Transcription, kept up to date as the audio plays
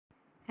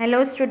Hello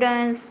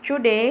students,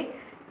 today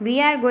we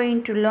are going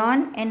to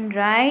learn and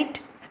write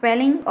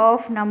spelling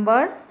of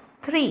number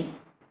 3.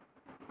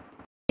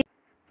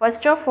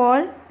 First of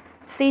all,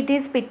 see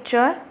this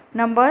picture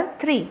number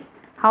 3.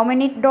 How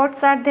many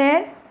dots are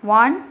there?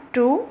 1,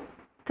 2,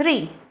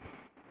 3.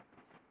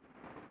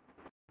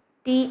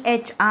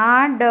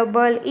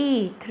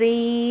 THREE,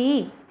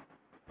 3.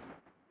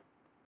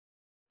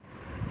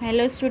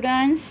 Hello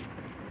students,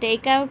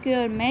 take out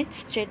your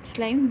maths checks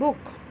line book.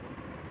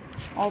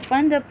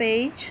 Open the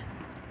page.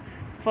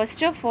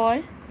 First of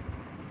all,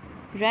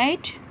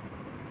 write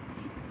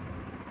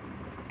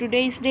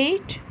today's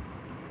date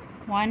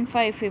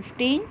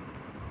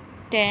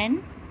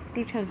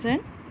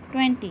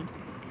 1/5/15/10/2020,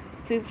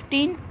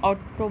 15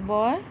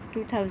 October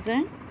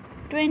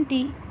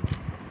 2020.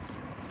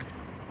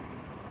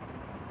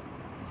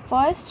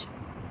 First,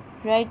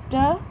 write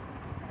the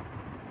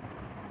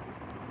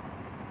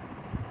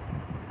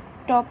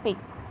topic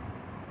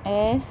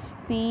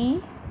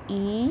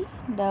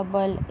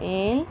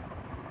SPELLING,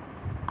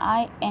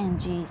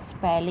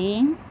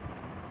 spelling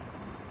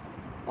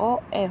of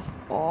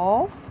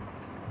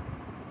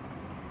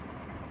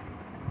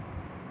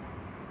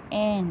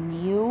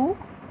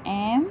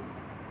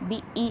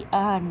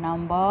NUMBER,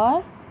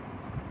 number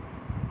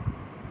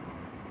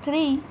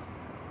 3.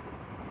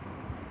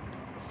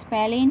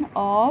 Spelling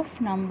of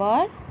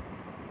number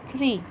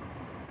 3.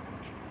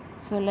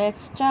 So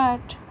let's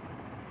start.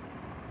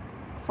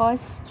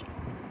 First,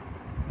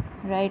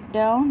 write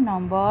down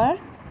number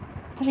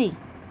 3.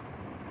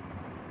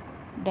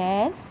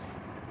 Dash.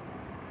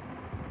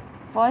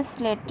 First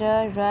letter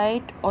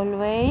write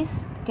always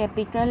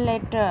capital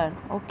letter.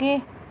 Okay.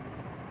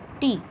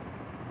 T.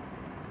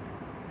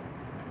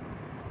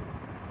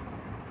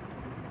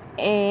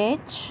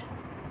 H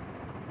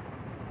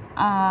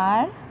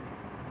R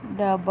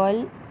double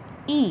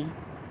E,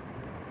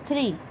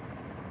 3.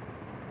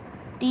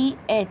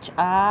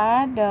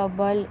 THR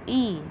double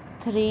E,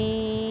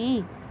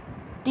 3.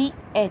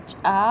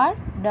 THR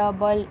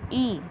double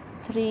E,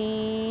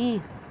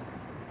 3.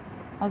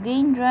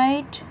 Again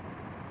write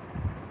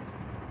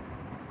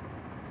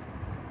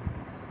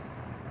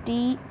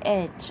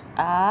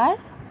THR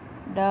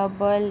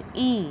double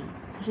E,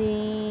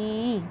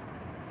 3.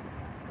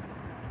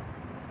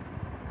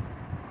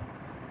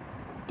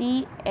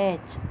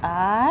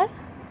 THR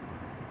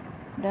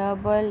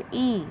double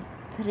E,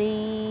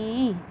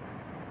 3.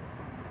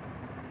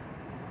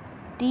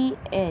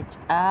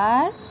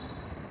 THR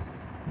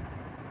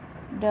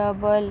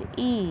double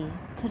E,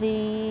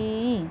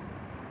 3.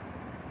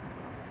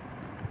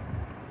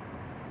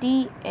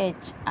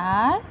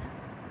 THR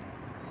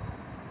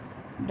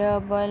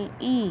double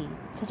E,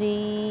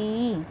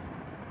 3.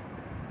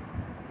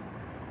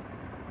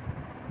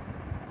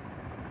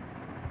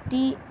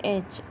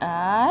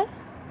 THR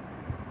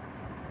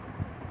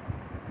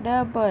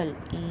double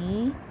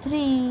E,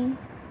 3.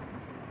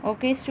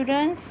 Okay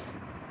students,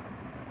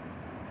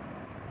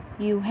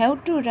 you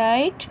have to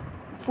write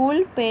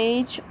full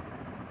page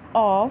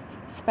of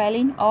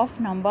spelling of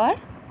number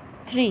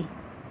 3.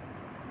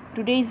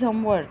 Today's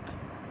homework,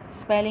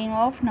 spelling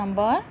of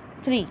number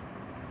 3.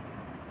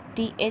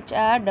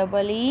 THR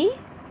double E,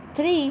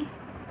 3.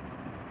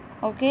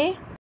 Okay.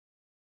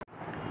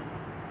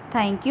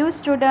 Thank you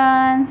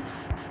students.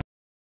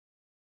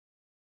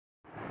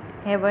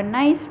 Have a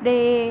nice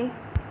day.